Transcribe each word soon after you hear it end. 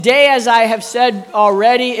Today, as I have said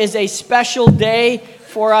already, is a special day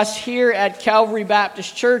for us here at Calvary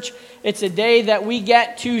Baptist Church. It's a day that we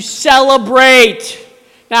get to celebrate.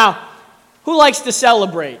 Now, who likes to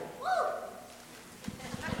celebrate?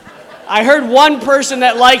 I heard one person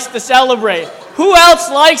that likes to celebrate. Who else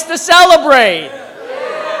likes to celebrate?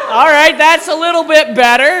 All right, that's a little bit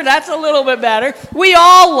better. We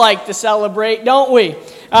all like to celebrate, don't we?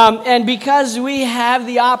 And because we have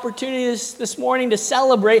the opportunity this morning to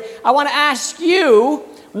celebrate, I want to ask you,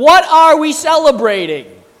 what are we celebrating?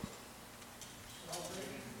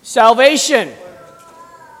 Salvation.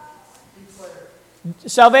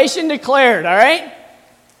 Salvation declared, all right?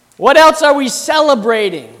 What else are we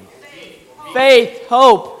celebrating? Faith,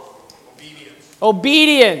 hope,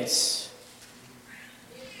 obedience.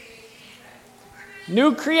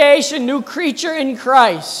 New creation, new creature in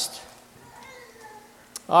Christ.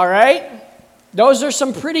 All right? Those are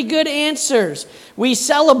some pretty good answers. We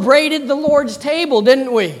celebrated the Lord's table,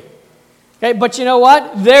 didn't we? Okay, but you know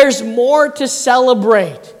what? There's more to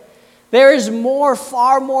celebrate. There is more,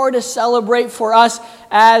 far more to celebrate for us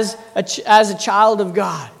as a child of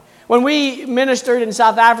God. When we ministered in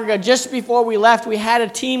South Africa, just before we left, we had a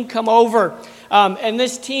team come over. And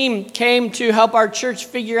this team came to help our church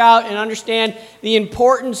figure out and understand the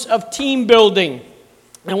importance of team building.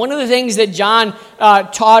 And one of the things that John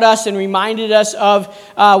taught us and reminded us of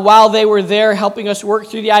while they were there helping us work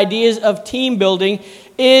through the ideas of team building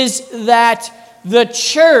is that the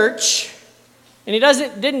church, and he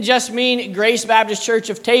didn't just mean Grace Baptist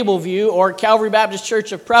Church of Tableview or Calvary Baptist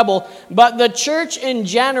Church of Preble, but the church in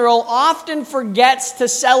general often forgets to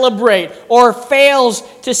celebrate or fails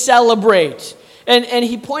to celebrate. And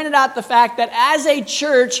he pointed out the fact that as a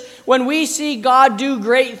church, when we see God do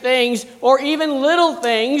great things or even little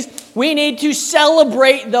things, we need to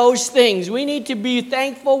celebrate those things. We need to be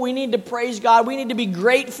thankful. We need to praise God. We need to be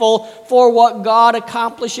grateful for what God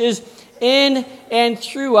accomplishes in and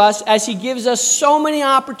through us as He gives us so many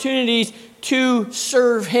opportunities to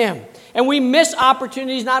serve Him. And we miss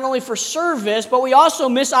opportunities not only for service, but we also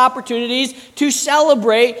miss opportunities to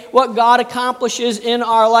celebrate what God accomplishes in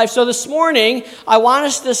our life. So this morning, I want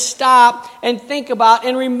us to stop and think about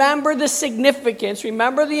and remember the significance,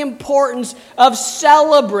 remember the importance of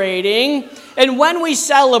celebrating. And when we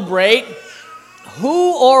celebrate,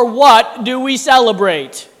 who or what do we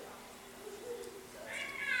celebrate?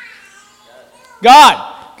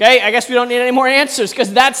 God. Okay, I guess we don't need any more answers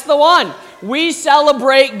because that's the one. We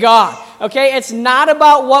celebrate God, okay? It's not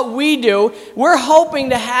about what we do. We're hoping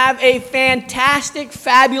to have a fantastic,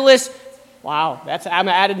 fabulous, I'm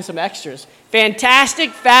adding some extras. Fantastic,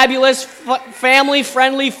 fabulous,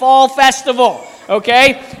 family-friendly fall festival,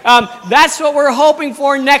 okay? That's what we're hoping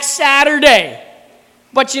for next Saturday.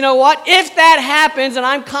 But you know what? If that happens, and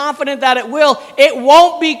I'm confident that it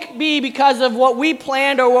won't be because of what we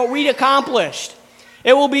planned or what we accomplished.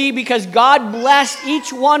 It will be because God blessed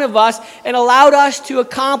each one of us and allowed us to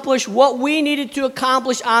accomplish what we needed to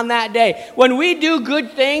accomplish on that day. When we do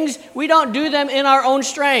good things, we don't do them in our own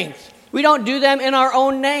strength. We don't do them in our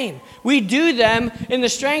own name. We do them in the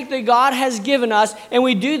strength that God has given us, and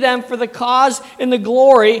we do them for the cause and the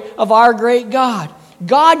glory of our great God.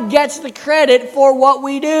 God gets the credit for what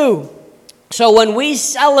we do. So when we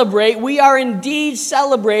celebrate, we are indeed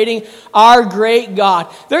celebrating our great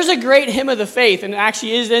God. There's a great hymn of the faith, and it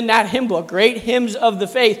actually is in that hymn book, Great Hymns of the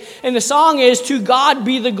Faith. And the song is, To God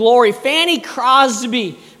Be the Glory. Fanny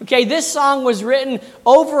Crosby. Okay, this song was written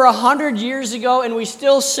over 100 years ago, and we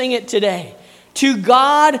still sing it today. To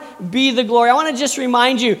God be the glory. I want to just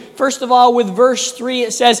remind you, first of all, with verse 3,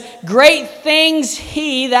 it says, Great things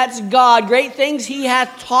He, that's God, great things He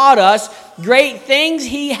hath taught us, great things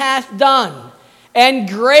He hath done. And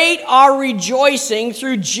great our rejoicing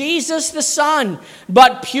through Jesus the Son.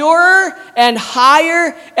 But purer and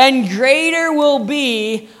higher and greater will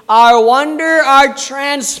be our wonder, our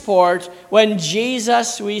transport, when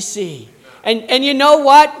Jesus we see. And you know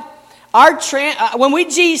what? When we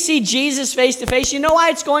see Jesus face to face, you know why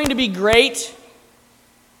it's going to be great?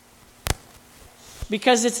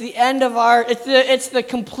 Because it's the end of it's the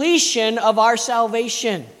completion of our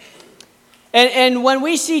salvation. And when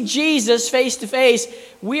we see Jesus face to face,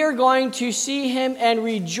 we are going to see Him and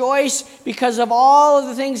rejoice because of all of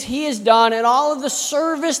the things He has done and all of the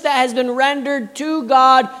service that has been rendered to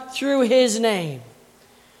God through His name.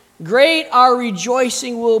 Great our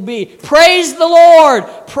rejoicing will be. Praise the Lord!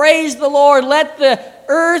 Praise the Lord! Let the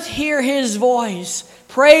earth hear His voice.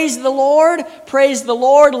 Praise the Lord, praise the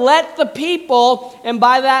Lord. Let the people, and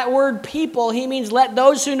by that word people, he means let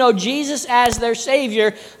those who know Jesus as their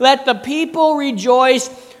Savior, let the people rejoice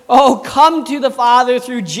Oh, come to the Father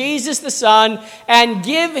through Jesus the Son and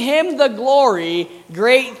give him the glory,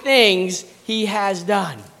 great things he has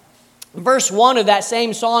done. Verse 1 of that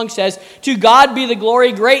same song says, to God be the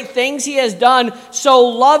glory, great things he has done, so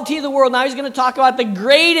loved he the world. Now he's going to talk about the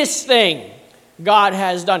greatest thing God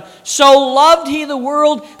has done. So loved he the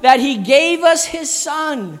world that he gave us his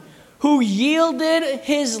Son, who yielded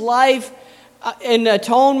his life in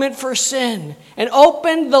atonement for sin and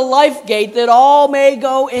opened the life gate that all may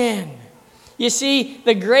go in. You see,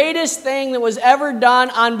 the greatest thing that was ever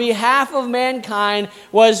done on behalf of mankind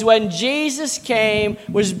was when Jesus came,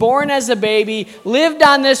 was born as a baby, lived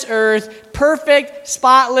on this earth, perfect,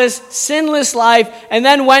 spotless, sinless life, and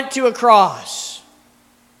then went to a cross.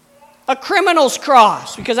 A criminal's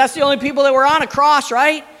cross, because that's the only people that were on a cross,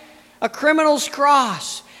 right? A criminal's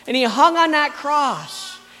cross. And he hung on that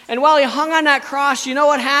cross. And while he hung on that cross, you know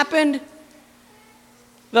what happened?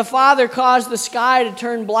 The Father caused the sky to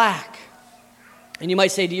turn black. And you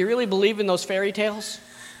might say, do you really believe in those fairy tales?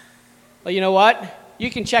 Well, you know what?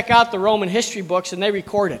 You can check out the Roman history books and they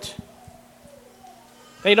record it.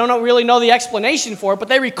 They don't really know the explanation for it, but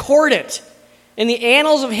they record it. In the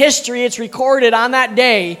annals of history, it's recorded on that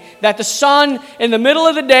day that the sun in the middle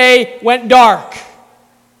of the day went dark.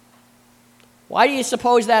 Why do you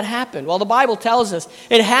suppose that happened? Well, the Bible tells us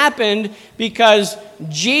it happened because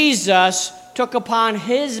Jesus took upon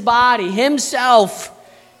his body, himself,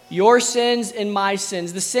 your sins and my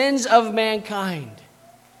sins, the sins of mankind.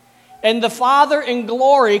 And the Father in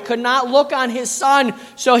glory could not look on his Son,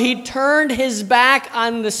 so he turned his back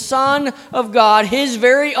on the Son of God, his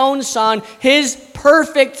very own Son, his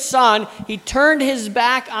perfect Son. He turned his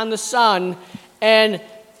back on the Son, and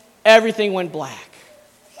everything went black.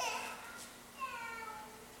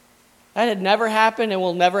 That had never happened and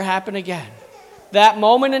will never happen again. That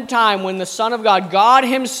moment in time when the Son of God, God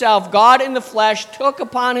himself, God in the flesh, took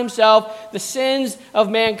upon himself the sins of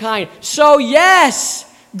mankind. So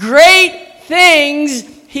yes, great things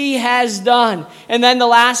he has done. And then the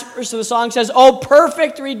last verse of the song says, oh,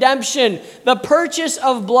 perfect redemption, the purchase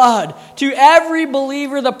of blood, to every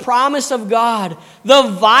believer the promise of God, the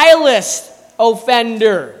vilest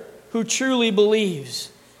offender who truly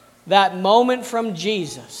believes. That moment from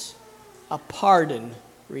Jesus, a pardon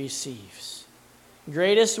receives.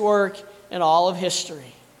 Greatest work in all of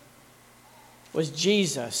history was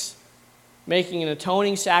Jesus making an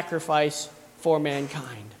atoning sacrifice for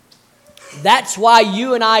mankind. That's why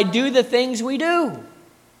you and I do the things we do.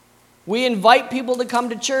 We invite people to come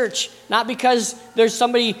to church, not because there's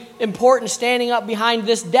somebody important standing up behind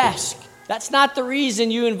this desk. That's not the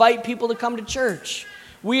reason you invite people to come to church.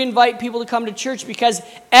 We invite people to come to church because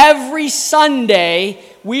every Sunday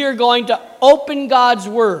we are going to open God's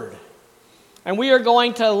Word. And we are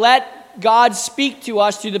going to let God speak to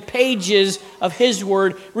us through the pages of his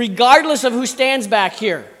Word, regardless of who stands back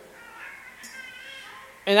here.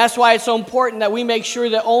 And that's why it's so important that we make sure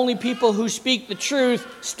that only people who speak the truth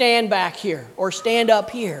stand back here or stand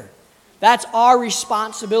up here. That's our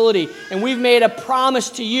responsibility. And we've made a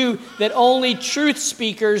promise to you that only truth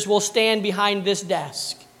speakers will stand behind this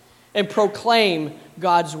desk and proclaim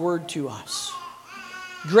God's Word to us.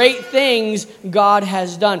 Great things God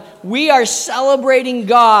has done. We are celebrating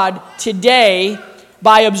God today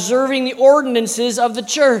by observing the ordinances of the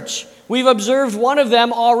church. We've observed one of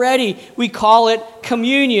them already. We call it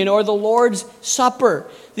communion or the Lord's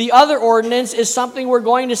Supper. The other ordinance is something we're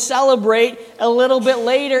going to celebrate a little bit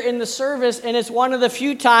later in the service, and it's one of the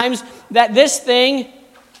few times that this thing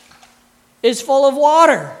is full of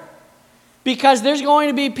water. Because there's going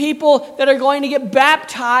to be people that are going to get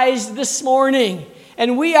baptized this morning.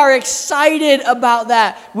 And we are excited about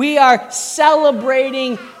that. We are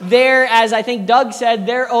celebrating their, as I think Doug said,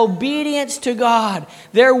 their obedience to God,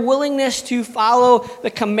 their willingness to follow the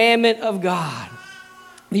commandment of God.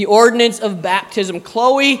 The ordinance of baptism.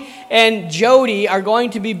 Chloe and Jody are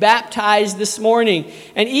going to be baptized this morning.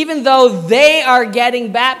 And even though they are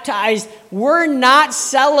getting baptized, we're not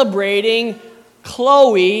celebrating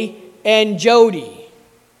Chloe and Jody.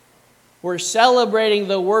 We're celebrating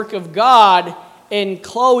the work of God in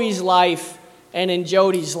Chloe's life and in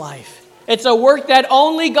Jody's life. It's a work that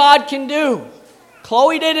only God can do.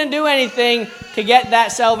 Chloe didn't do anything to get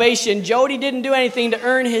that salvation. Jody didn't do anything to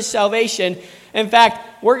earn his salvation. In fact,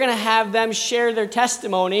 we're going to have them share their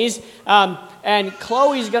testimonies. And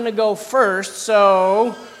Chloe's going to go first.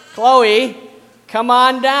 So, Chloe, come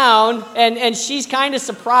on down. And she's kind of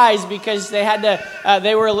surprised because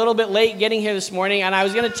they were a little bit late getting here this morning, and I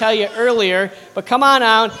was going to tell you earlier, but come on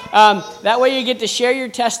down. That way you get to share your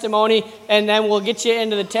testimony, and then we'll get you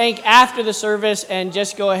into the tank after the service and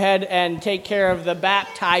just go ahead and take care of the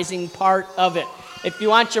baptizing part of it. If you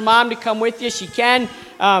want your mom to come with you, she can.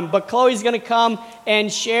 But Chloe's going to come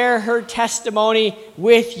and share her testimony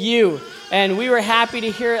with you. And we were happy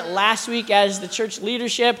to hear it last week as the church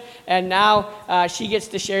leadership, and now she gets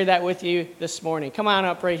to share that with you this morning. Come on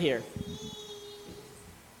up right here.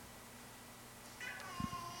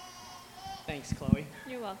 Thanks, Chloe.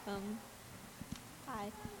 You're welcome.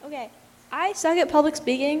 Hi. Okay. I suck at public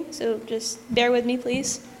speaking, so just bear with me,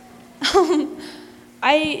 please.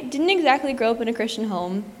 I didn't exactly grow up in a Christian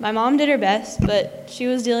home. My mom did her best, but she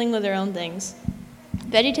was dealing with her own things.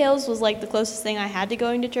 VeggieTales was like the closest thing I had to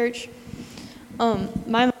going to church.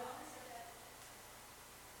 My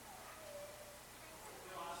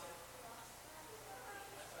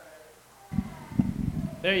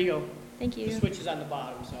There you go. Thank you. The switch is on the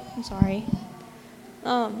bottom, so. I'm sorry.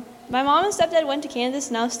 My mom and stepdad went to Kansas,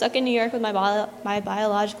 and I was stuck in New York with my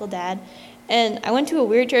biological dad. And I went to a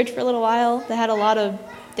weird church for a little while that had a lot of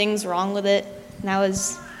things wrong with it. And I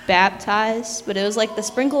was baptized, but it was like the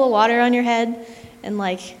sprinkle of water on your head, and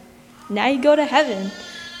like, now you go to heaven.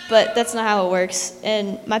 But that's not how it works.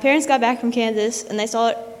 And my parents got back from Kansas, and they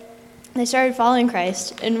started following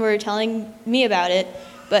Christ, and were telling me about it.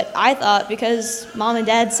 But I thought because mom and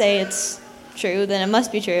dad say it's true, then it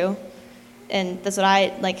must be true. And that's what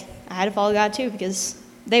I had to follow God too, because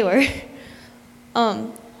they were.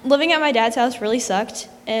 Living at my dad's house really sucked,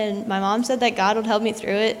 and my mom said that God would help me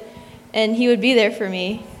through it, and he would be there for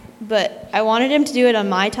me. But I wanted him to do it on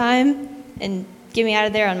my time, and get me out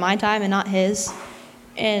of there on my time and not his.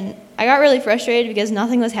 And I got really frustrated because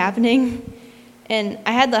nothing was happening, and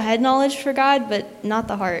I had the head knowledge for God, but not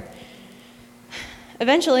the heart.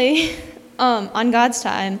 Eventually, on God's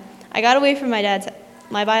time, I got away from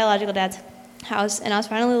my biological dad's house, and I was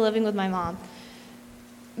finally living with my mom.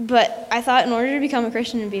 But I thought in order to become a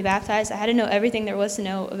Christian and be baptized, I had to know everything there was to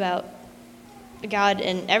know about God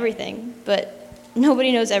and everything. But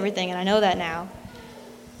nobody knows everything, and I know that now.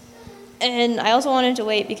 And I also wanted to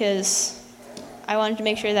wait because I wanted to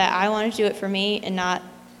make sure that I wanted to do it for me and not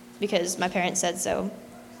because my parents said so.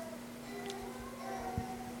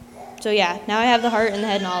 So yeah, now I have the heart and the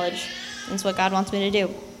head knowledge. And it's what God wants me to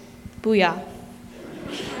do. Booyah.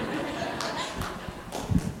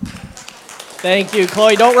 Thank you,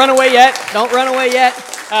 Chloe. Don't run away yet. Don't run away yet.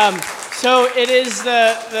 So it is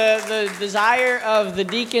the desire of the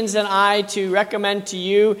deacons and I to recommend to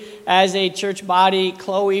you as a church body,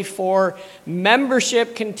 Chloe, for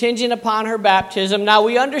membership contingent upon her baptism. Now,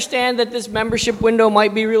 we understand that this membership window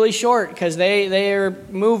might be really short because they are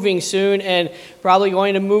moving soon and probably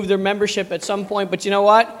going to move their membership at some point. But you know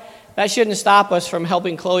what? That shouldn't stop us from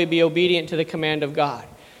helping Chloe be obedient to the command of God.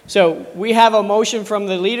 So we have a motion from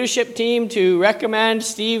the leadership team to recommend.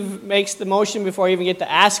 Steve makes the motion before you even get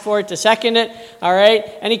to ask for it, to second it. All right.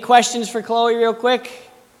 Any questions for Chloe real quick?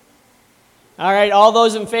 All right. All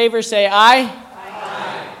those in favor say aye.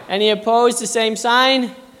 Aye. Any opposed, the same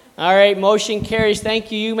sign? All right. Motion carries.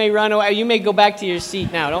 Thank you. You may run away. You may go back to your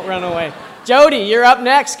seat now. Don't run away. Jody, you're up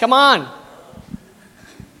next. Come on.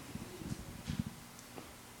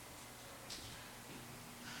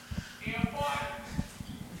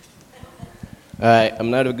 I'm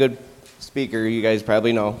not a good speaker, you guys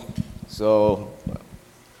probably know, so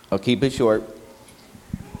I'll keep it short.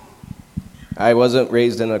 I wasn't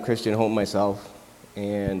raised in a Christian home myself,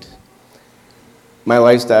 and my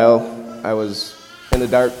lifestyle, I was in a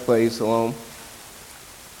dark place alone.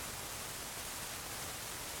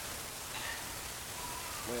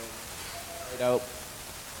 Right out,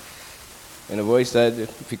 and a voice said,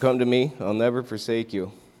 "If you come to me, I'll never forsake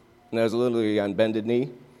you." And I was literally on bended knee.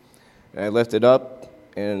 And I lifted up,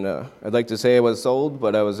 and I'd like to say I was sold,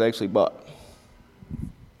 but I was actually bought.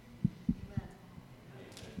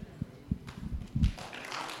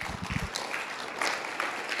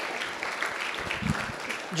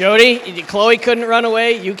 Jody, Chloe couldn't run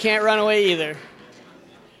away. You can't run away either.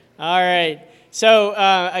 All right. So,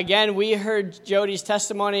 again, we heard Jody's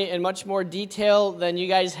testimony in much more detail than you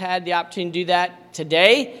guys had the opportunity to do that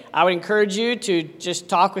today. I would encourage you to just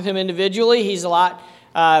talk with him individually. He's a lot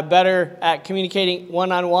better at communicating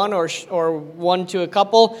one-on-one or one to a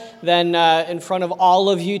couple than in front of all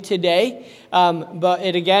of you today. But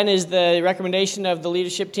it, again, is the recommendation of the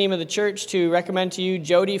leadership team of the church to recommend to you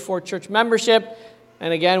Jody for church membership.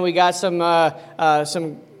 And, again, we got some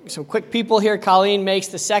quick people here. Colleen makes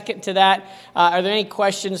the second to that. Are there any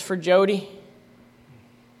questions for Jody?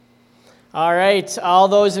 All right. All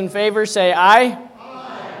those in favor say aye.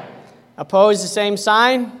 Aye. Opposed, the same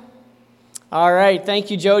sign. All right,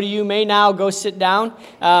 thank you, Jody. You may now go sit down.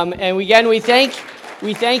 And again, we thank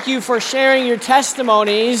you for sharing your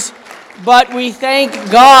testimonies But we thank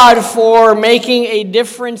God for making a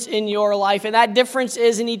difference in your life. And that difference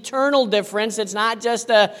is an eternal difference. It's not just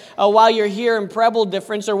a while you're here in Preble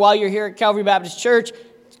difference or while you're here at Calvary Baptist Church.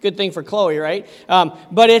 It's a good thing for Chloe, right?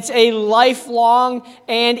 But it's a lifelong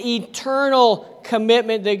and eternal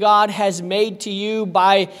commitment that God has made to you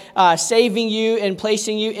by saving you and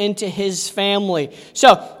placing you into His family.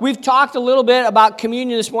 So we've talked a little bit about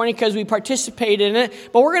communion this morning because we participated in it,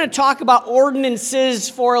 but we're going to talk about ordinances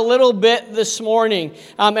for a little bit this morning.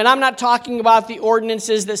 And I'm not talking about the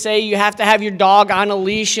ordinances that say you have to have your dog on a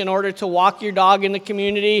leash in order to walk your dog in the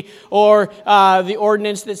community, or the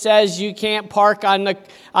ordinance that says you can't park on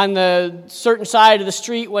the certain side of the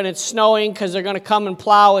street when it's snowing because they're going to come and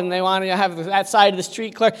plow and they want to have that side of the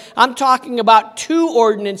street clear. I'm talking about two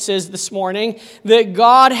ordinances this morning that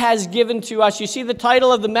God has given to us. You see the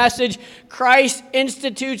title of the message, Christ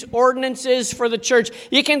Institutes Ordinances for the Church.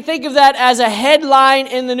 You can think of that as a headline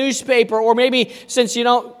in the newspaper, or maybe, since you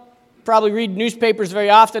don't probably read newspapers very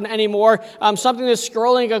often anymore, something that's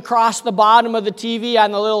scrolling across the bottom of the TV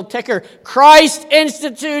on the little ticker. Christ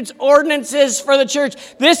Institutes Ordinances for the Church.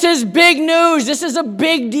 This is big news. This is a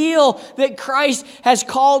big deal that Christ has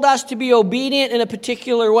called us to be obedient in a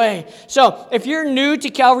particular way. So if you're new to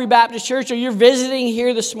Calvary Baptist Church or you're visiting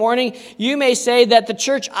here this morning, you may say that the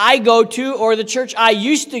church I go to or the church I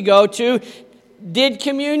used to go to did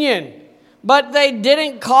communion, but they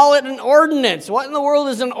didn't call it an ordinance. What in the world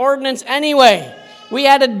is an ordinance anyway? We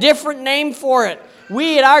had a different name for it.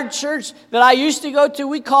 We at our church that I used to go to,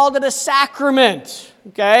 we called it a sacrament.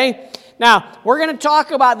 Okay? Now, we're going to talk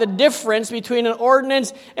about the difference between an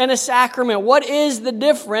ordinance and a sacrament. What is the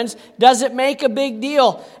difference? Does it make a big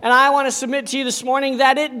deal? And I want to submit to you this morning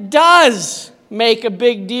that it does make a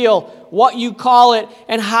big deal, what you call it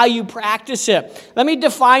and how you practice it. Let me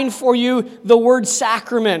define for you the word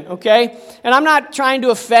sacrament, okay? And I'm not trying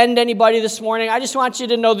to offend anybody this morning. I just want you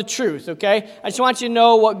to know the truth, okay? I just want you to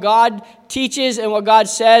know what God teaches and what God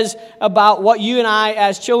says about what you and I,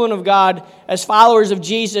 as children of God, as followers of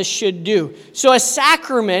Jesus, should do. So a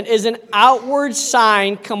sacrament is an outward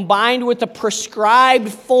sign combined with a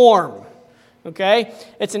prescribed form. Okay,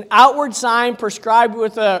 it's an outward sign combined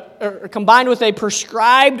with a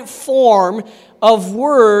prescribed form of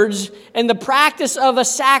words, and the practice of a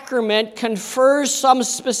sacrament confers some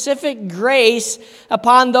specific grace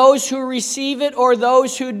upon those who receive it or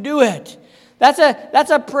those who do it. That's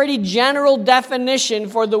a pretty general definition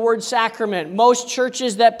for the word sacrament. Most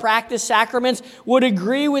churches that practice sacraments would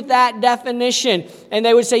agree with that definition, and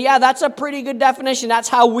they would say, yeah, that's a pretty good definition. That's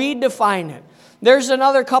how we define it. There's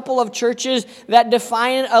another couple of churches that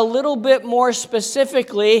define it a little bit more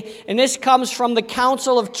specifically, and this comes from the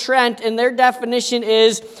Council of Trent, and their definition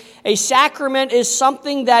is a sacrament is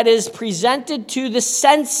something that is presented to the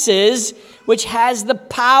senses, which has the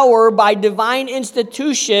power by divine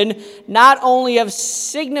institution not only of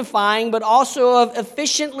signifying but also of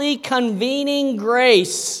efficiently convening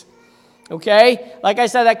grace. Okay? Like I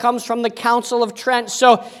said, that comes from the Council of Trent.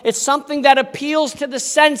 So it's something that appeals to the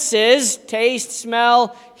senses, taste,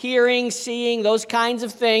 smell, hearing, seeing, those kinds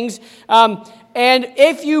of things. And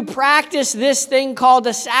if you practice this thing called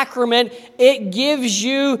a sacrament, it gives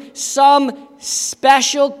you some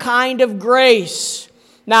special kind of grace.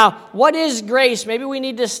 Now, what is grace? Maybe we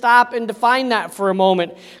need to stop and define that for a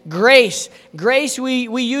moment. Grace. Grace, we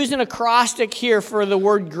use an acrostic here for the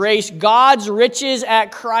word grace. God's riches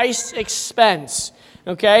at Christ's expense.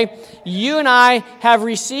 Okay? You and I have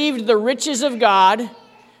received the riches of God,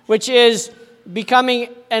 which is becoming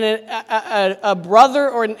a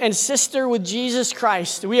brother and sister with Jesus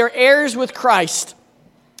Christ. We are heirs with Christ.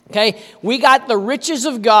 Okay? We got the riches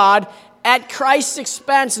of God at Christ's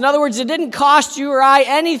expense. In other words, it didn't cost you or I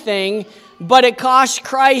anything, but it cost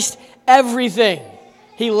Christ everything.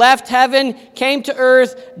 He left heaven, came to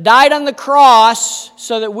earth, died on the cross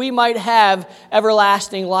so that we might have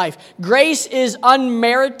everlasting life. Grace is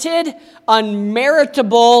unmerited,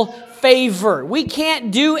 unmeritable favor. We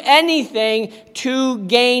can't do anything to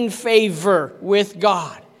gain favor with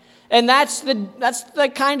God. And that's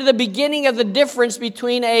the kind of the beginning of the difference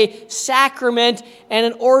between a sacrament and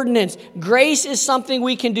an ordinance. Grace is something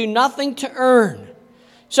we can do nothing to earn.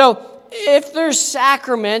 So if there's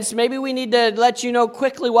sacraments, maybe we need to let you know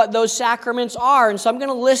quickly what those sacraments are. And so I'm going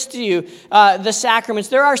to list to you the sacraments.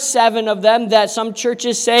 There are 7 of them that some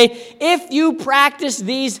churches say, if you practice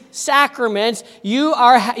these sacraments, you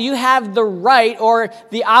have the right or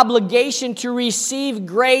the obligation to receive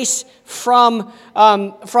grace from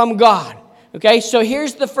God. Okay, so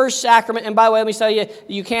here's the first sacrament. And by the way, let me tell you,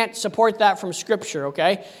 you can't support that from Scripture,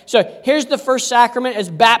 okay? So here's the first sacrament is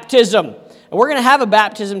baptism. And we're going to have a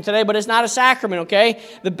baptism today, but it's not a sacrament, okay?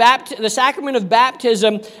 The sacrament of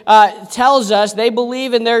baptism tells us, they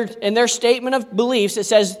believe in their statement of beliefs, it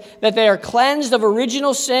says that they are cleansed of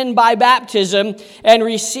original sin by baptism and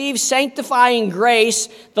receive sanctifying grace,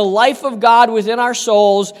 the life of God within our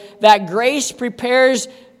souls. That grace prepares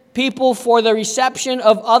people for the reception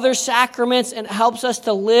of other sacraments and helps us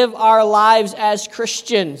to live our lives as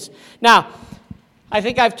Christians. Now, I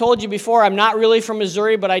think I've told you before, I'm not really from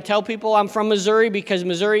Missouri, but I tell people I'm from Missouri because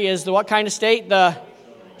Missouri is the what kind of state? The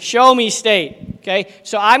show me state. Okay?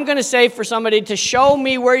 So I'm going to say for somebody to show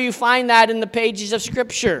me where you find that in the pages of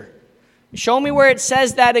Scripture. Show me where it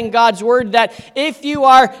says that in God's Word, that if you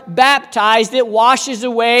are baptized, it washes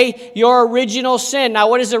away your original sin. Now,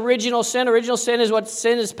 what is original sin? Original sin is what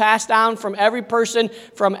sin is passed down from every person,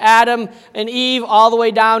 from Adam and Eve, all the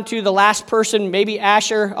way down to the last person, maybe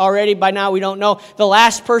Asher already, by now we don't know, the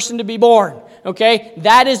last person to be born. Okay?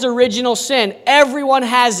 That is original sin. Everyone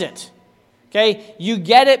has it. Okay, you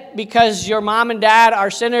get it because your mom and dad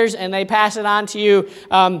are sinners and they pass it on to you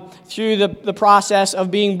through the process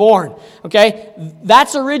of being born. Okay,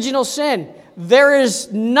 that's original sin. There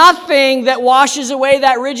is nothing that washes away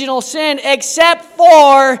that original sin except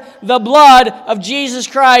for the blood of Jesus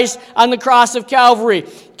Christ on the cross of Calvary.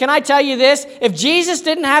 Can I tell you this? If Jesus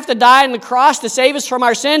didn't have to die on the cross to save us from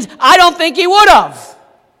our sins, I don't think he would have.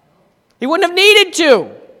 He wouldn't have needed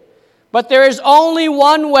to. But there is only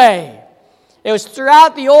one way. It was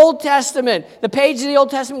throughout the Old Testament. The pages of the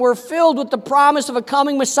Old Testament were filled with the promise of a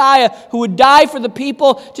coming Messiah who would die for the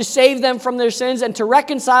people to save them from their sins and to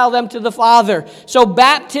reconcile them to the Father. So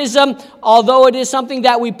baptism, although it is something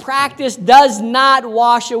that we practice, does not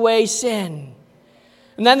wash away sin.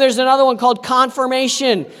 And then there's another one called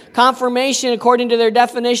confirmation. Confirmation, according to their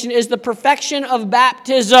definition, is the perfection of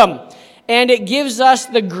baptism. And it gives us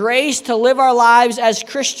the grace to live our lives as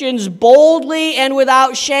Christians boldly and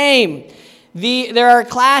without shame. There are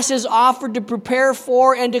classes offered to prepare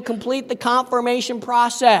for and to complete the confirmation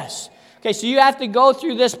process. Okay, so you have to go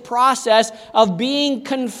through this process of being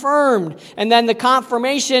confirmed. And then the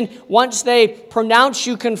confirmation, once they pronounce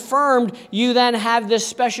you confirmed, you then have this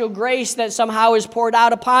special grace that somehow is poured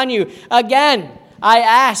out upon you. Again, I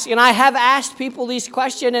ask, and I have asked people these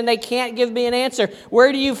questions and they can't give me an answer.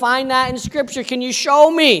 Where do you find that in Scripture? Can you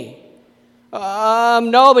show me?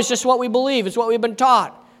 No, but it's just what we believe. It's what we've been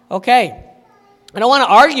taught. Okay. I don't want to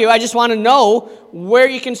argue. I just want to know where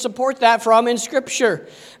you can support that from in Scripture.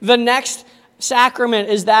 The next sacrament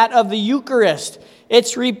is that of the Eucharist.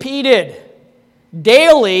 It's repeated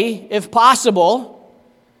daily, if possible,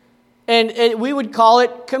 and we would call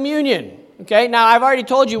it communion. Okay, now I've already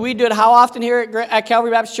told you we do it how often here at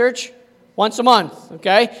Calvary Baptist Church? Once a month,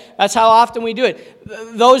 okay? That's how often we do it.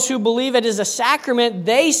 Those who believe it is a sacrament,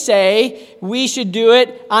 they say we should do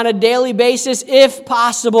it on a daily basis if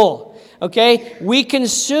possible. Okay, we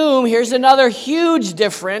consume, here's another huge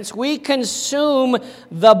difference, we consume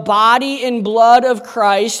the body and blood of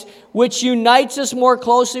Christ, which unites us more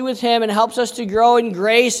closely with Him and helps us to grow in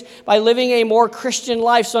grace by living a more Christian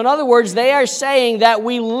life. So in other words, they are saying that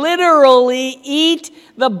we literally eat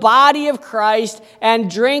the body of Christ and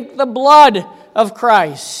drink the blood of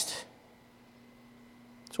Christ.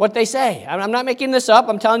 It's what they say. I'm not making this up.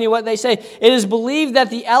 I'm telling you what they say. It is believed that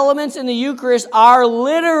the elements in the Eucharist are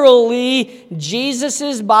literally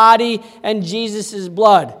Jesus' body and Jesus'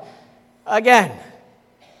 blood. Again,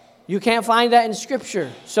 you can't find that in Scripture.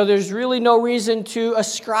 So there's really no reason to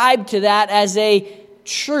ascribe to that as a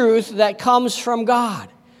truth that comes from God.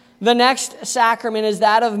 The next sacrament is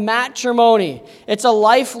that of matrimony. It's a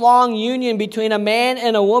lifelong union between a man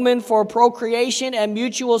and a woman for procreation and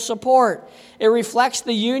mutual support. It reflects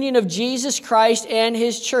the union of Jesus Christ and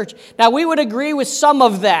His church. Now, we would agree with some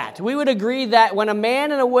of that. We would agree that when a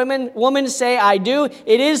man and a woman say, I do,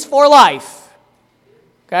 it is for life.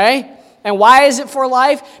 Okay? And why is it for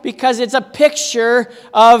life? Because it's a picture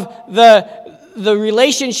of the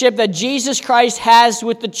relationship that Jesus Christ has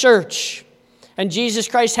with the church. And Jesus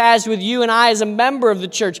Christ has with you and I as a member of the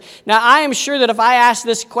church. Now, I am sure that if I ask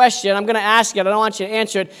this question, I'm going to ask it. I don't want you to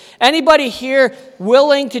answer it. Anybody here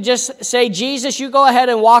willing to just say, Jesus, you go ahead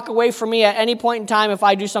and walk away from me at any point in time if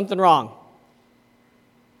I do something wrong?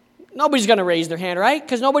 Nobody's going to raise their hand, right?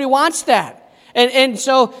 Because nobody wants that. And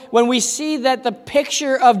so when we see that the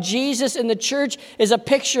picture of Jesus in the church is a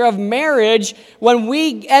picture of marriage, when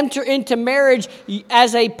we enter into marriage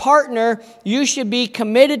as a partner, you should be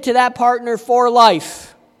committed to that partner for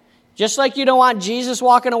life. Just like you don't want Jesus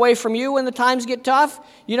walking away from you when the times get tough,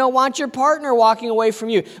 you don't want your partner walking away from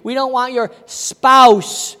you. We don't want your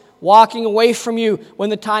spouse walking away from you when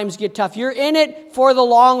the times get tough. You're in it for the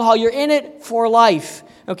long haul. You're in it for life.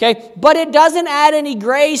 okay? But it doesn't add any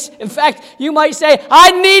grace. In fact, you might say,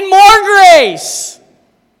 I need more grace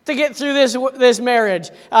to get through this marriage.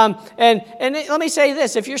 And let me say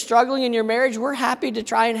this. If you're struggling in your marriage, we're happy to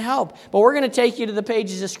try and help. But we're going to take you to the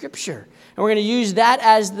pages of Scripture. And we're going to use that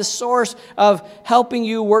as the source of helping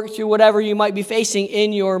you work through whatever you might be facing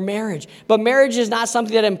in your marriage. But marriage is not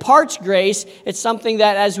something that imparts grace. It's something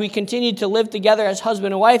that as we continue to live together as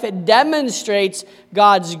husband and wife, it demonstrates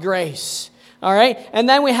God's grace. All right? And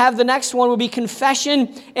then we have the next one will be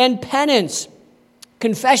confession and penance.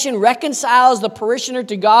 Confession reconciles the parishioner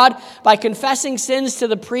to God by confessing sins to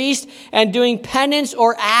the priest and doing penance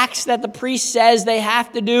or acts that the priest says they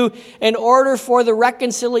have to do in order for the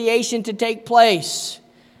reconciliation to take place.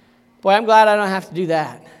 Boy, I'm glad I don't have to do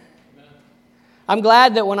that. I'm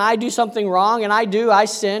glad that when I do something wrong, and I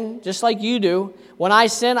sin, just like you do. When I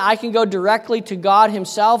sin, I can go directly to God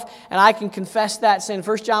himself, and I can confess that sin.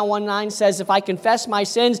 1 John 1:9 says, if I confess my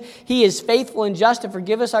sins, he is faithful and just to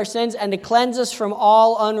forgive us our sins and to cleanse us from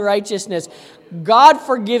all unrighteousness. God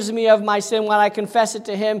forgives me of my sin when I confess it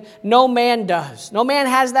to him. No man does. No man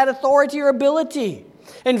has that authority or ability.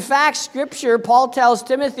 In fact, Scripture, Paul tells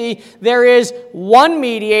Timothy, there is one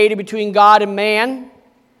mediator between God and man.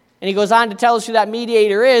 And he goes on to tell us who that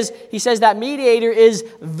mediator is. He says that mediator is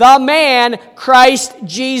the man, Christ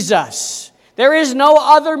Jesus. There is no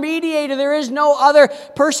other mediator. There is no other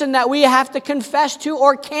person that we have to confess to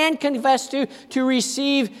or can confess to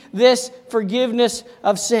receive this forgiveness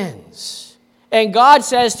of sins. And God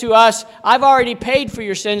says to us, I've already paid for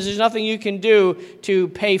your sins. There's nothing you can do to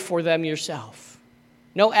pay for them yourself.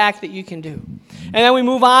 No act that you can do. And then we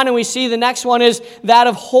move on and we see the next one is that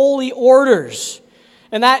of holy orders.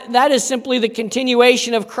 And that is simply the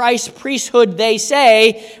continuation of Christ's priesthood, they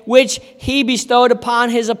say, which he bestowed upon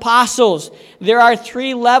his apostles. There are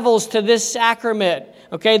 3 levels to this sacrament.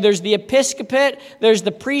 Okay, there's the episcopate, there's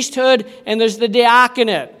the priesthood, and there's the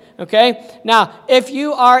diaconate. Okay, now if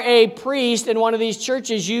you are a priest in one of these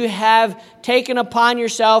churches, you have taken upon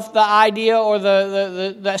yourself the idea or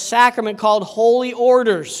the sacrament called holy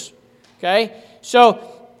orders. Okay,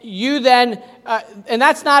 so you then, and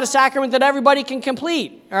that's not a sacrament that everybody can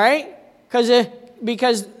complete, all right?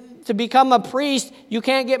 Because to become a priest, you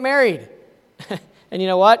can't get married. And you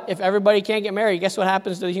know what? If everybody can't get married, guess what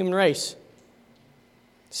happens to the human race?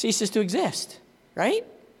 Ceases to exist, right?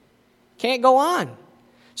 Can't go on.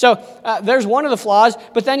 So there's one of the flaws,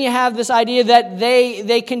 but then you have this idea that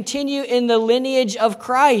they continue in the lineage of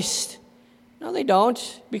Christ. No, they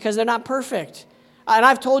don't, because they're not perfect. And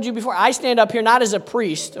I've told you before, I stand up here not as a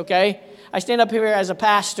priest, okay? I stand up here as a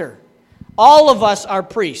pastor. All of us are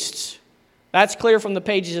priests. That's clear from the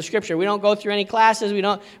pages of Scripture. We don't go through any classes.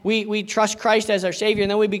 We trust Christ as our Savior,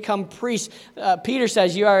 and then we become priests. Peter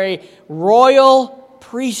says you are a royal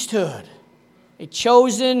priesthood, a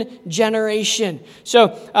chosen generation.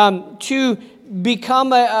 So to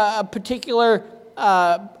become a particular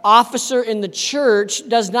officer in the church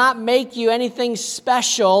does not make you anything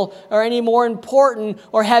special or any more important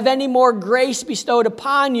or have any more grace bestowed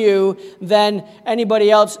upon you than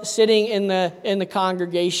anybody else sitting in the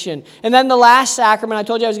congregation. And then the last sacrament, I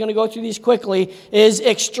told you I was going to go through these quickly, is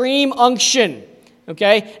extreme unction.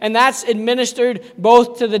 Okay, and that's administered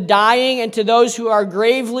both to the dying and to those who are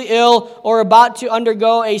gravely ill or about to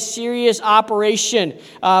undergo a serious operation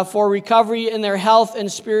for recovery in their health and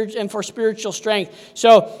for spiritual strength.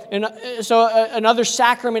 So another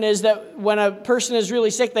sacrament is that when a person is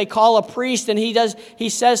really sick, they call a priest and he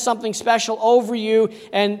says something special over you,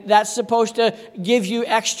 and that's supposed to give you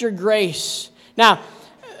extra grace. Now,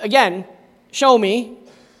 again, show me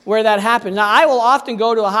where that happens. Now, I will often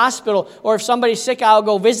go to a hospital, or if somebody's sick, I'll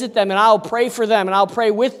go visit them, and I'll pray for them, and I'll pray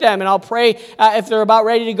with them, and I'll pray if they're about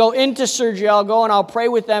ready to go into surgery, I'll go and I'll pray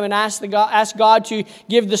with them and ask God to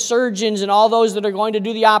give the surgeons and all those that are going to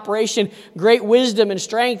do the operation great wisdom and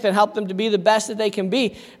strength and help them to be the best that they can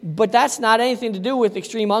be. But that's not anything to do with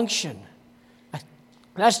extreme unction.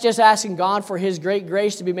 That's just asking God for His great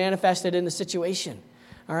grace to be manifested in the situation.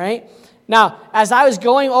 All right? Now, as I was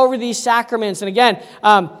going over these sacraments, and again,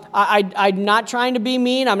 I'm not trying to be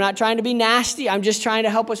mean, I'm not trying to be nasty, I'm just trying to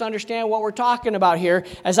help us understand what we're talking about here.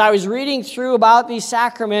 As I was reading through about these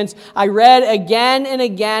sacraments, I read again and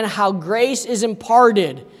again how grace is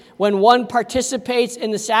imparted when one participates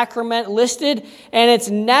in the sacrament listed, and it's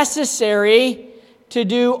necessary to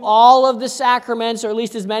do all of the sacraments, or at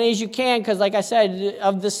least as many as you can, because like I said,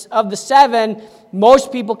 of the 7,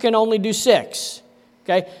 most people can only do 6.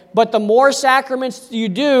 Okay? But the more sacraments you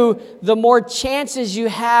do, the more chances you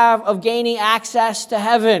have of gaining access to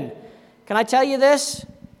heaven. Can I tell you this?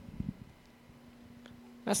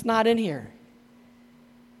 That's not in here.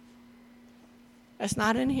 That's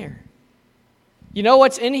not in here. You know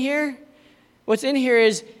what's in here? What's in here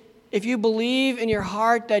is if you believe in your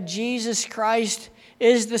heart that Jesus Christ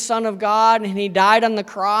is the Son of God and He died on the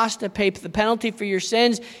cross to pay the penalty for your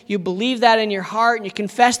sins, you believe that in your heart and you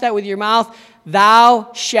confess that with your mouth,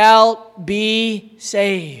 thou shalt be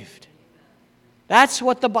saved. That's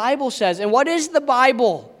what the Bible says. And what is the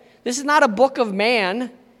Bible? This is not a book of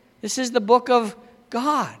man. This is the book of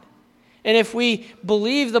God. And if we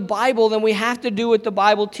believe the Bible, then we have to do what the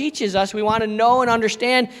Bible teaches us. We want to know and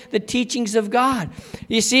understand the teachings of God.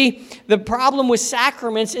 You see, the problem with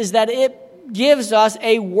sacraments is that it gives us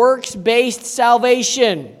a works-based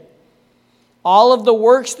salvation. All of the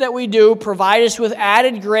works that we do provide us with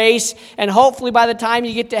added grace, and hopefully by the time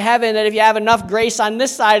you get to heaven, that if you have enough grace on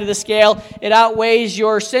this side of the scale, it outweighs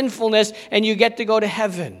your sinfulness, and you get to go to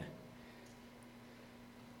heaven.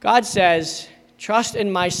 God says, trust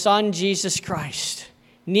in my Son, Jesus Christ.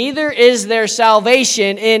 Neither is there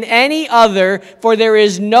salvation in any other, for there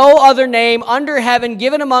is no other name under heaven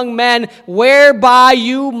given among men whereby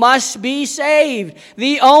you must be saved.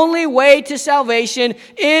 The only way to salvation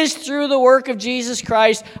is through the work of Jesus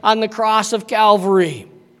Christ on the cross of Calvary.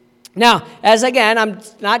 Now, I'm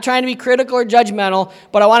not trying to be critical or judgmental,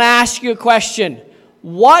 but I want to ask you a question.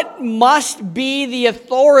 What must be the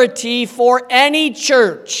authority for any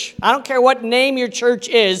church? I don't care what name your church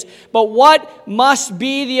is, but what must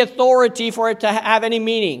be the authority for it to have any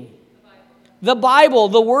meaning? The Bible.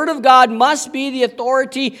 The Word of God must be the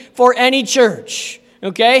authority for any church.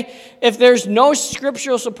 Okay? If there's no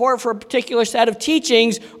scriptural support for a particular set of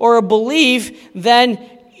teachings or a belief, then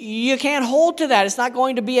you can't hold to that. It's not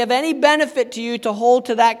going to be of any benefit to you to hold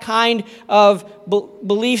to that kind of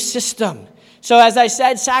belief system. So as I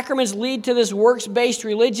said, sacraments lead to this works-based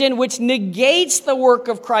religion, which negates the work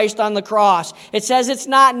of Christ on the cross. It says it's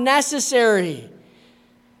not necessary.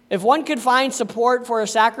 If one could find support for a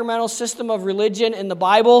sacramental system of religion in the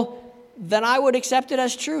Bible, then I would accept it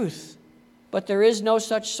as truth. But there is no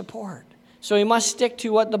such support. So we must stick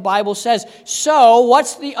to what the Bible says. So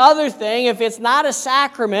what's the other thing? If it's not a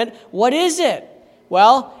sacrament, what is it?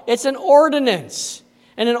 Well, it's an ordinance.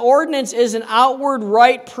 And an ordinance is an outward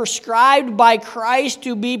rite prescribed by Christ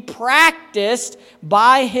to be practiced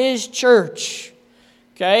by His church.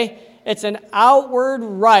 Okay? It's an outward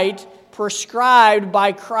rite prescribed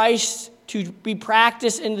by Christ to be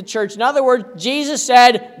practiced in the church. In other words, Jesus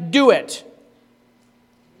said, do it.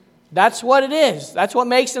 That's what it is. That's what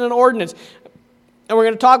makes it an ordinance. And we're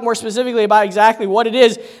going to talk more specifically about exactly what it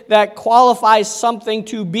is that qualifies something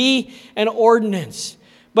to be an ordinance.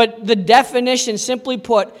 But the definition, simply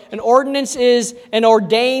put, an ordinance is an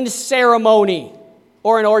ordained ceremony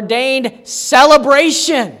or an ordained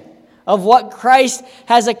celebration of what Christ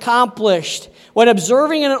has accomplished. When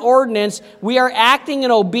observing an ordinance, we are acting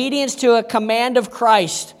in obedience to a command of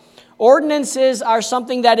Christ. Ordinances are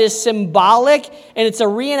something that is symbolic, and it's a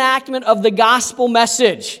reenactment of the gospel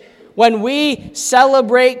message. When we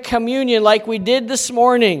celebrate communion like we did this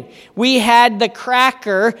morning, we had the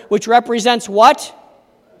cracker, which represents what?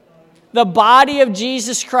 The body of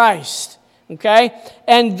Jesus Christ, okay?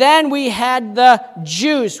 And then we had the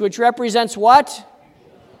juice, which represents what?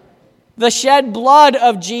 The shed blood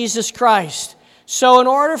of Jesus Christ. So in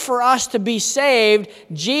order for us to be saved,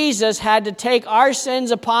 Jesus had to take our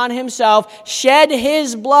sins upon Himself, shed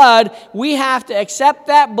His blood. We have to accept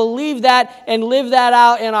that, believe that, and live that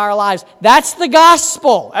out in our lives. That's the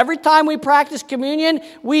gospel. Every time we practice communion,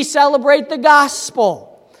 we celebrate the gospel.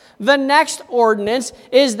 The next ordinance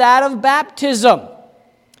is that of baptism.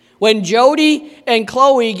 When Jody and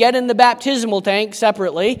Chloe get in the baptismal tank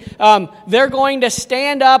separately, they're going to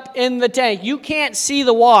stand up in the tank. You can't see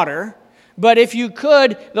the water, but if you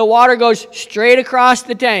could, the water goes straight across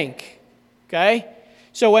the tank. Okay?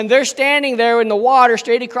 So when they're standing there in the water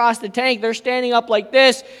straight across the tank, they're standing up like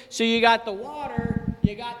this. So you got the water,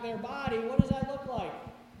 you got their body. What does that look like?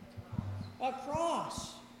 A cross.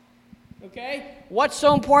 Okay? What's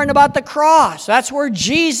so important about the cross? That's where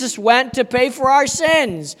Jesus went to pay for our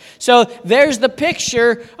sins. So there's the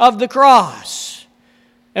picture of the cross.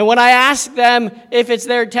 And when I ask them if it's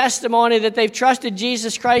their testimony that they've trusted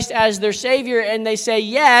Jesus Christ as their Savior, and they say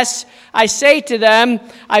yes, I say to them,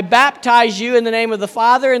 I baptize you in the name of the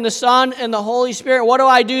Father and the Son and the Holy Spirit. What do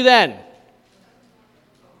I do then?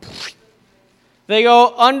 They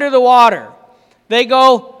go under the water. They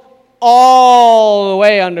go all the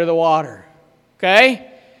way under the water.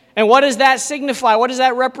 Okay? And what does that signify? What does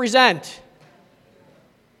that represent?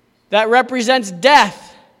 That represents death.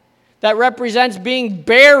 That represents being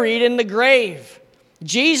buried in the grave.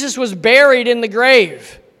 Jesus was buried in the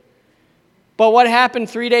grave. But what happened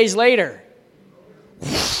 3 days later?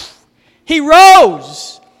 He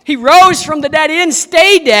rose. He rose from the dead. He didn't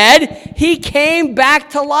stay dead. He came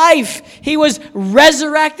back to life. He was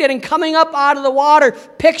resurrected, and coming up out of the water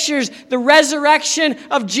pictures the resurrection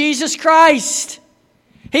of Jesus Christ.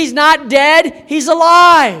 He's not dead. He's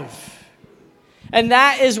alive. And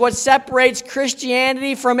that is what separates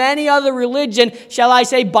Christianity from any other religion, shall I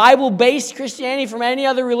say Bible-based Christianity from any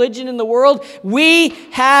other religion in the world. We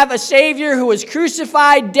have a Savior who was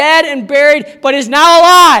crucified, dead, and buried, but is now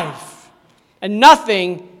alive. And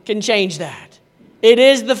nothing can change that. It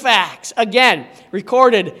is the facts. Again,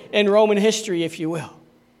 recorded in Roman history, if you will.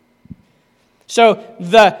 So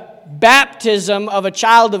the baptism of a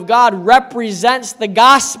child of God represents the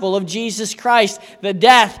gospel of Jesus Christ, the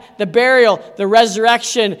death, the burial, the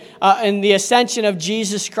resurrection, and the ascension of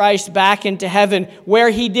Jesus Christ back into heaven, where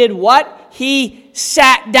he did what? He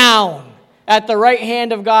sat down at the right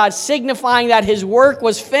hand of God, signifying that his work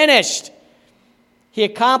was finished. He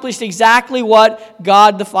accomplished exactly what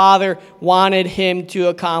God the Father wanted him to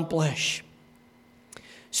accomplish.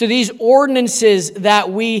 So these ordinances that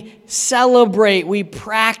we celebrate, we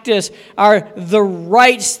practice, are the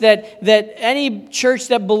rites that any church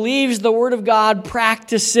that believes the Word of God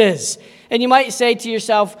practices. And you might say to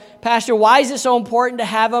yourself, Pastor, why is it so important to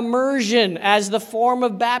have immersion as the form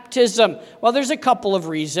of baptism? Well, there's a couple of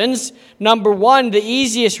reasons. Number one, the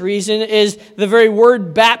easiest reason is the very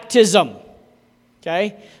word baptism.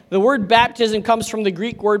 Okay? The word baptism comes from the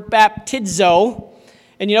Greek word baptizo.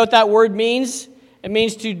 And you know what that word means? It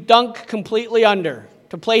means to dunk completely under,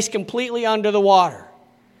 to place completely under the water.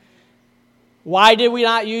 Why did we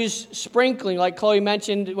not use sprinkling, like Chloe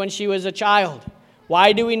mentioned when she was a child?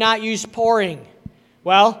 Why do we not use pouring?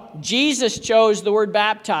 Well, Jesus chose the word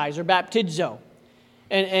baptize or baptizo.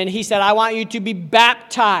 And he said, I want you to be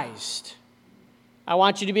baptized. I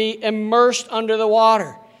want you to be immersed under the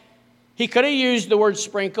water. He could have used the word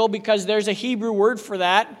sprinkle because there's a Hebrew word for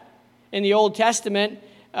that in the Old Testament.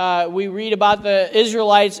 We read about the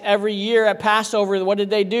Israelites every year at Passover. What did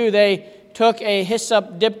they do? They took a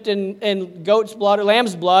hyssop dipped in goat's blood or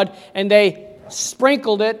lamb's blood, and they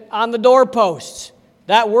sprinkled it on the doorposts.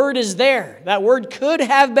 That word is there. That word could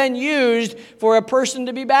have been used for a person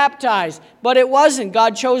to be baptized, but it wasn't.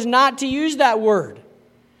 God chose not to use that word.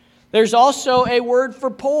 There's also a word for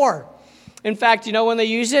pour. In fact, you know when they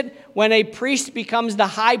use it? When a priest becomes the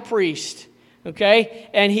high priest. Okay,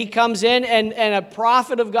 and he comes in, and a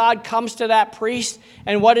prophet of God comes to that priest,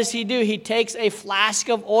 and what does he do? He takes a flask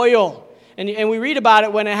of oil, and we read about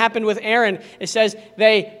it when it happened with Aaron. It says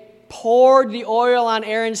they poured the oil on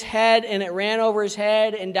Aaron's head, and it ran over his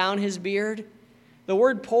head and down his beard. The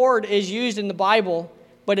word poured is used in the Bible,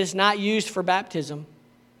 but it's not used for baptism,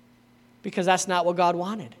 because that's not what God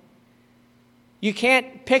wanted. You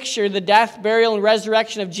can't picture the death, burial, and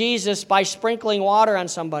resurrection of Jesus by sprinkling water on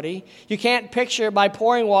somebody. You can't picture it by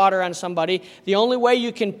pouring water on somebody. The only way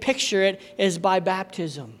you can picture it is by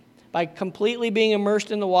baptism, by completely being immersed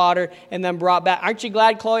in the water and then brought back. Aren't you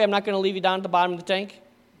glad, Chloe, I'm not going to leave you down at the bottom of the tank?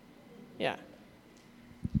 Yeah.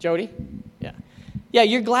 Jody? Yeah. Yeah,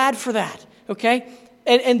 you're glad for that, okay?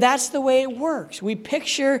 And that's the way it works. We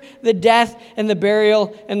picture the death and the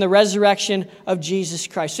burial and the resurrection of Jesus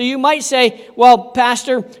Christ. So you might say, well,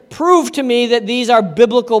 Pastor, prove to me that these are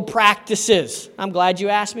biblical practices. I'm glad you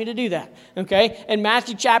asked me to do that. Okay? In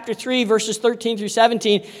Matthew chapter 3, verses 13 through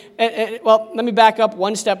 17, well, let me back up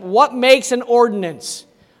one step. What makes an ordinance?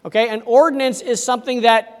 Okay? An ordinance is something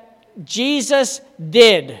that Jesus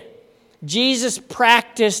did. Jesus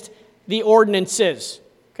practiced the ordinances.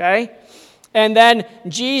 Okay? And then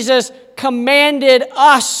Jesus commanded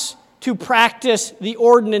us to practice the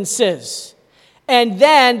ordinances. And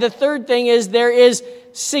then the third thing is there is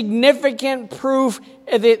significant proof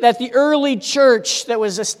that the early church that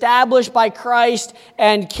was established by Christ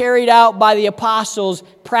and carried out by the apostles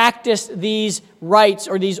practiced these rites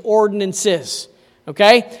or these ordinances.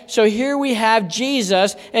 Okay, so here we have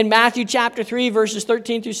Jesus in Matthew chapter 3, verses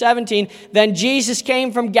 13 through 17. Then Jesus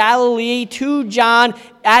came from Galilee to John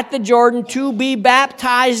at the Jordan to be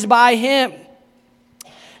baptized by him.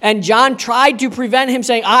 And John tried to prevent him,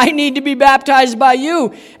 saying, I need to be baptized by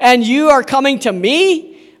you, and you are coming to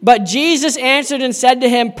me? But Jesus answered and said to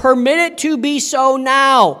him, permit it to be so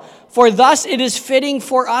now, for thus it is fitting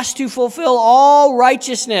for us to fulfill all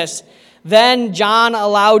righteousness. Then John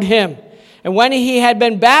allowed him. And when he had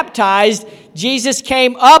been baptized, Jesus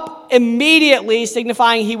came up immediately,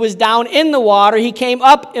 signifying he was down in the water. He came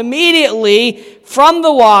up immediately from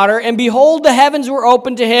the water, and behold, the heavens were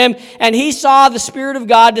opened to him, and he saw the Spirit of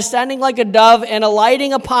God descending like a dove and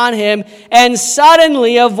alighting upon him. And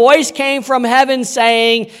suddenly a voice came from heaven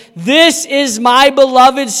saying, "This is my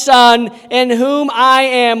beloved Son, in whom I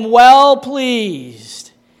am well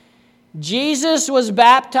pleased." Jesus was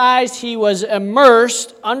baptized, he was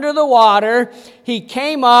immersed under the water, he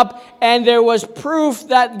came up, and there was proof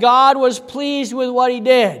that God was pleased with what he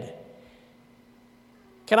did.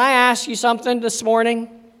 Can I ask you something this morning?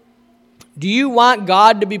 Do you want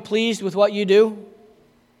God to be pleased with what you do?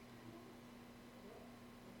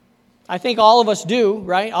 I think all of us do,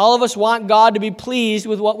 right? All of us want God to be pleased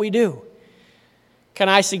with what we do. Can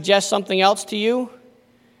I suggest something else to you?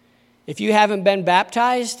 If you haven't been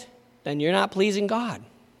baptized, then you're not pleasing God.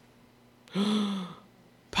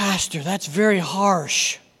 Pastor, that's very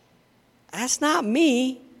harsh. That's not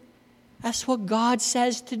me. That's what God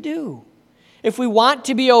says to do. If we want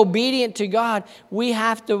to be obedient to God, we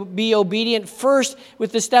have to be obedient first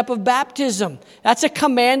with the step of baptism. That's a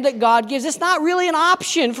command that God gives. It's not really an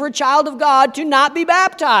option for a child of God to not be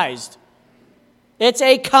baptized. It's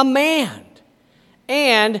a command.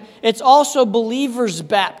 And it's also believers'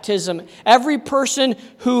 baptism. Every person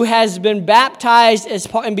who has been baptized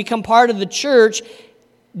and become part of the church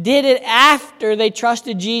did it after they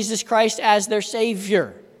trusted Jesus Christ as their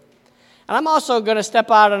Savior. And I'm also going to step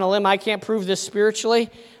out on a limb. I can't prove this spiritually,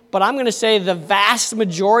 but I'm going to say the vast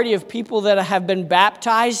majority of people that have been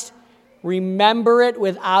baptized remember it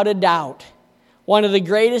without a doubt. One of the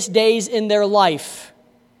greatest days in their life.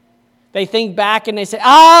 They think back and they say,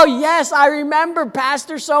 "Oh, yes, I remember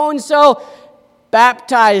Pastor so-and-so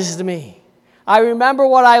baptized me. I remember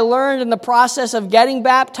what I learned in the process of getting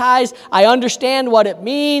baptized. I understand what it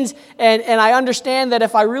means, and I understand that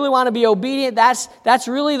if I really want to be obedient, that's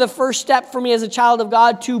really the first step for me as a child of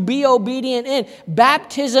God to be obedient in."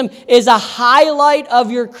 Baptism is a highlight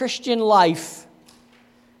of your Christian life,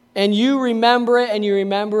 and you remember it, and you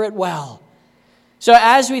remember it well. So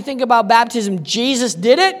as we think about baptism, Jesus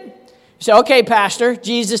did it. You say, "Okay, Pastor,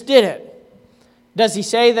 Jesus did it." Does he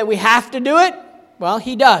say that we have to do it? Well,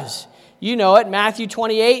 he does. You know it, Matthew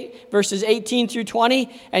 28, verses 18 through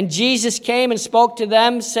 20. "And Jesus came and spoke to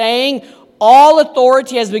them, saying, 'All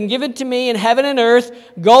authority has been given to me in heaven and earth.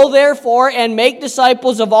 Go therefore and make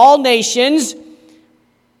disciples of all nations.'"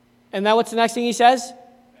 And then what's the next thing he says?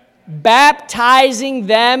 "Baptizing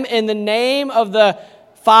them in the name of the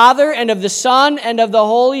Father and of the Son and of the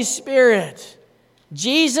Holy Spirit."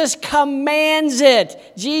 Jesus commands it.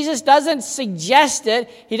 Jesus doesn't suggest it.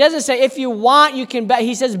 He doesn't say, if you want, you can.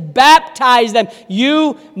 He says, baptize them.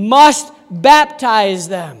 You must baptize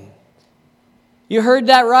them. You heard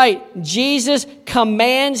that right. Jesus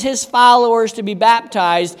commands his followers to be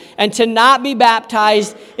baptized, and to not be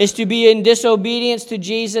baptized is to be in disobedience to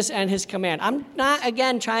Jesus and his command. I'm not,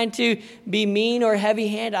 again, trying to be mean or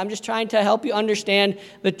heavy-handed. I'm just trying to help you understand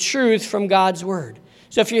the truth from God's word.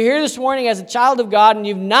 So if you're here this morning as a child of God and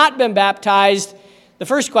you've not been baptized, the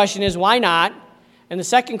first question is, why not? And the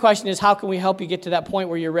second question is, how can we help you get to that point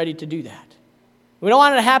where you're ready to do that? We don't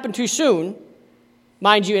want it to happen too soon.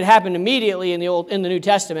 Mind you, it happened immediately in the New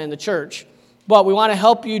Testament in the church. But we want to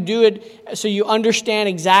help you do it so you understand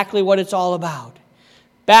exactly what it's all about.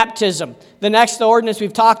 Baptism. The next ordinance,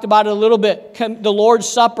 we've talked about it a little bit. The Lord's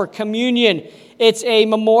Supper, communion. It's a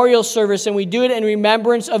memorial service, and we do it in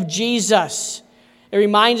remembrance of Jesus. It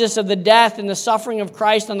reminds us of the death and the suffering of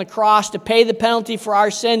Christ on the cross to pay the penalty for our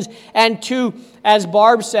sins and to, as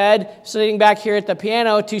Barb said, sitting back here at the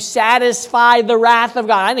piano, to satisfy the wrath of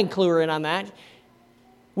God. I didn't clue her in on that.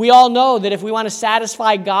 We all know that if we want to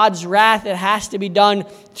satisfy God's wrath, it has to be done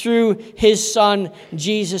through his Son,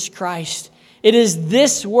 Jesus Christ. It is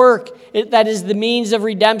this work that is the means of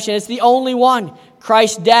redemption. It's the only one.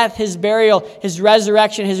 Christ's death, his burial, his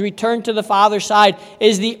resurrection, his return to the Father's side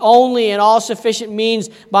is the only and all-sufficient means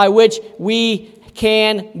by which we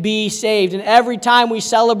can be saved. And every time we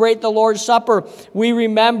celebrate the Lord's Supper, we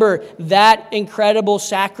remember that incredible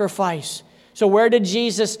sacrifice. So where did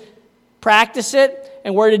Jesus practice it?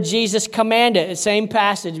 And where did Jesus command it? The same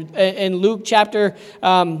passage in Luke chapter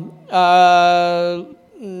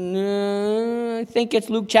I think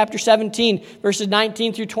it's Luke chapter 17, verses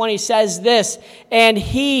 19 through 20 says this, "And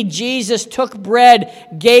he, Jesus, took bread,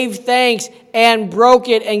 gave thanks, and broke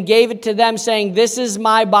it, and gave it to them, saying, 'This is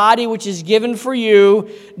my body, which is given for you.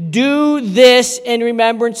 Do this in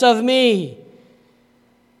remembrance of me.'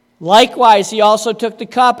 Likewise, he also took the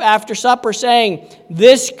cup after supper, saying,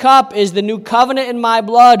 'This cup is the new covenant in my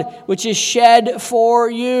blood, which is shed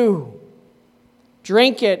for you.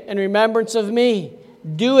 Drink it in remembrance of me.'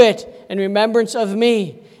 do it in remembrance of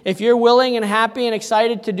me. If you're willing and happy and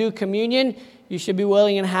excited to do communion, you should be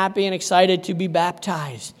willing and happy and excited to be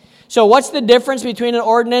baptized. So what's the difference between an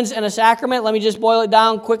ordinance and a sacrament? Let me just boil it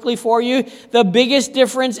down quickly for you. The biggest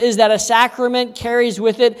difference is that a sacrament carries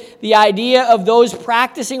with it the idea of those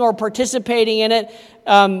practicing or participating in it.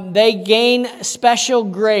 They gain special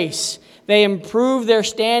grace. They improve their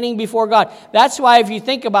standing before God. That's why if you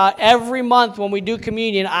think about every month when we do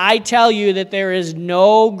communion, I tell you that there is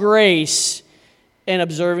no grace in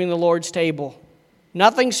observing the Lord's table.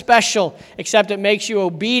 Nothing special except it makes you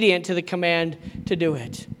obedient to the command to do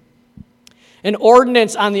it. An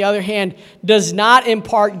ordinance, on the other hand, does not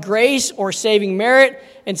impart grace or saving merit.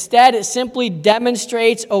 Instead, it simply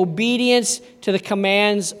demonstrates obedience to the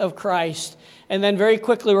commands of Christ. And then very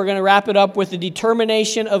quickly, we're going to wrap it up with the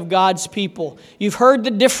determination of God's people. You've heard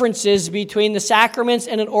the differences between the sacraments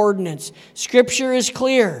and an ordinance. Scripture is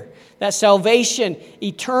clear that salvation,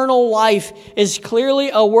 eternal life, is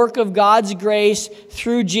clearly a work of God's grace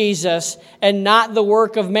through Jesus and not the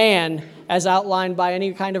work of man as outlined by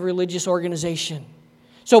any kind of religious organization.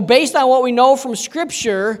 So based on what we know from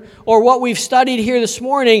Scripture or what we've studied here this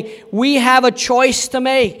morning, we have a choice to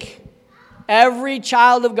make. Every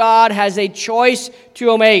child of God has a choice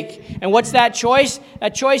to make. And what's that choice?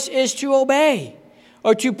 That choice is to obey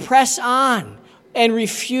or to press on and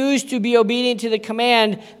refuse to be obedient to the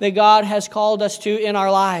command that God has called us to in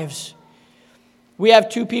our lives. We have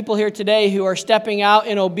two people here today who are stepping out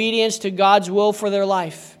in obedience to God's will for their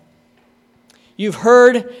life. You've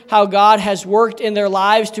heard how God has worked in their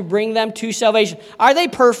lives to bring them to salvation. Are they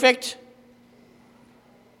perfect?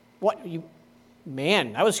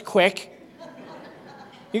 Man, that was quick.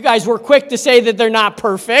 You guys were quick to say that they're not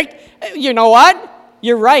perfect. You know what?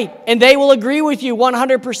 You're right. And they will agree with you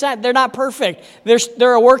 100%. They're not perfect.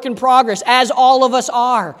 They're a work in progress, as all of us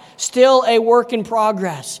are. Still a work in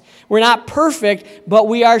progress. We're not perfect, but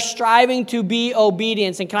we are striving to be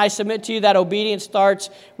obedient. And can I submit to you that obedience starts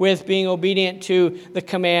with being obedient to the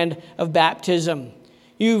command of baptism?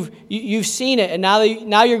 You've seen it, and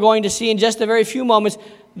now you're going to see in just a very few moments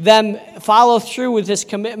them follow through with this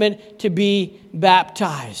commitment to be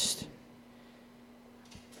baptized.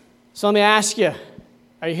 So let me ask you,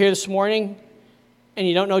 are you here this morning and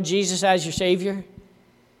you don't know Jesus as your Savior?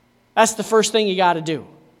 That's the first thing you got to do.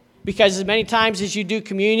 Because as many times as you do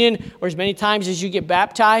communion or as many times as you get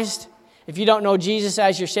baptized, if you don't know Jesus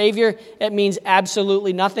as your Savior, it means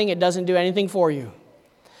absolutely nothing. It doesn't do anything for you.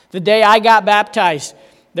 The day I got baptized,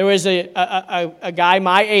 there was a guy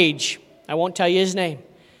my age. I won't tell you his name.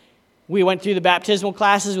 We went through the baptismal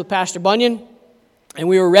classes with Pastor Bunyan, and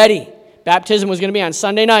we were ready. Baptism was going to be on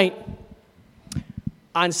Sunday night.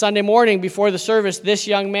 On Sunday morning before the service, this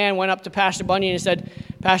young man went up to Pastor Bunyan and said,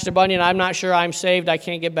 Pastor Bunyan, I'm not sure I'm saved. I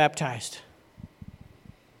can't get baptized.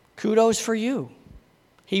 Kudos for you.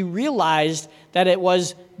 He realized that it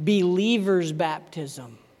was believer's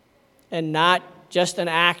baptism and not just an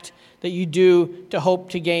act that you do to hope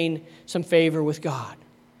to gain some favor with God.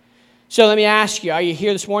 So let me ask you, are you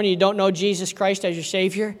here this morning, you don't know Jesus Christ as your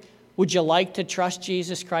Savior? Would you like to trust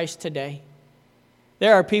Jesus Christ today?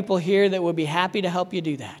 There are people here that would be happy to help you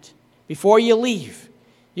do that. Before you leave,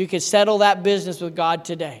 you could settle that business with God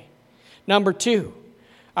today. Number two,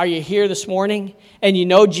 are you here this morning and you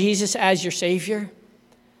know Jesus as your Savior?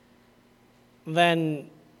 Then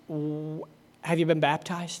have you been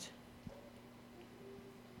baptized?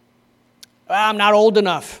 Well, I'm not old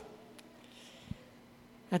enough.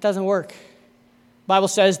 That doesn't work. The Bible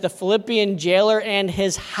says the Philippian jailer and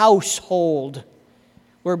his household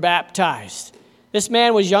were baptized. This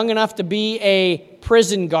man was young enough to be a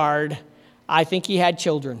prison guard. I think he had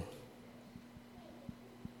children.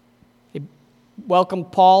 He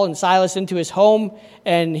welcomed Paul and Silas into his home,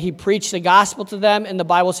 and he preached the gospel to them, and the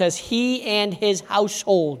Bible says he and his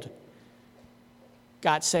household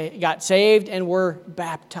got saved and were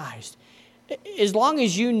baptized. As long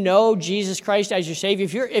as you know Jesus Christ as your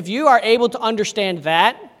Savior, if you are able to understand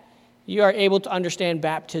that, you are able to understand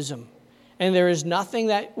baptism. And there is nothing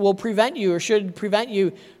that will prevent you or should prevent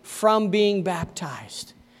you from being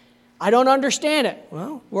baptized. I don't understand it.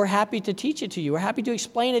 Well, we're happy to teach it to you. We're happy to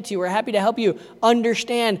explain it to you. We're happy to help you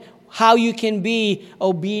understand how you can be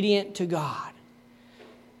obedient to God.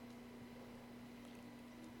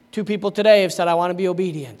 Two people today have said, I want to be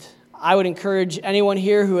obedient. I would encourage anyone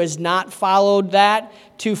here who has not followed that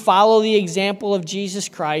to follow the example of Jesus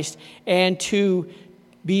Christ and to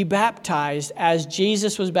be baptized as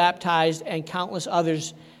Jesus was baptized and countless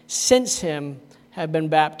others since him have been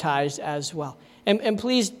baptized as well. And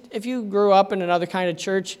please, if you grew up in another kind of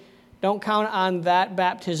church, don't count on that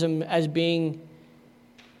baptism as being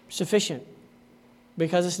sufficient.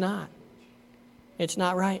 Because it's not. It's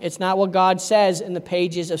not right. It's not what God says in the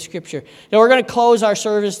pages of Scripture. Now we're going to close our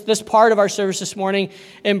service, this part of our service this morning,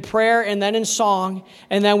 in prayer and then in song.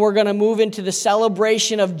 And then we're going to move into the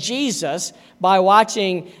celebration of Jesus by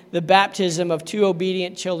watching the baptism of two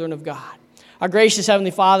obedient children of God. Our gracious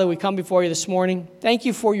Heavenly Father, we come before you this morning. Thank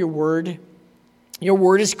you for your word. Your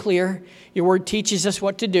word is clear. Your word teaches us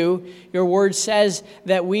what to do. Your word says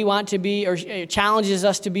that we want to be, or challenges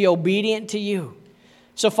us to be obedient to you.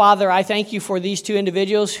 So, Father, I thank you for these two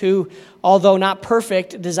individuals who, although not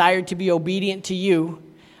perfect, desired to be obedient to you.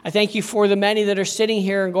 I thank you for the many that are sitting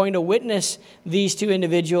here and going to witness these two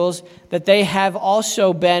individuals, that they have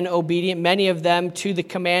also been obedient, many of them, to the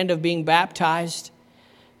command of being baptized.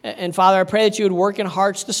 And, Father, I pray that you would work in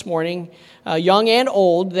hearts this morning, young and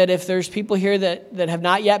old, that if there's people here that have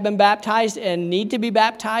not yet been baptized and need to be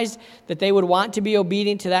baptized, that they would want to be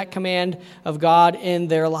obedient to that command of God in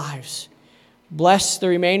their lives. Bless the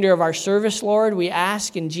remainder of our service, Lord, we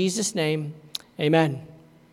ask in Jesus' name. Amen.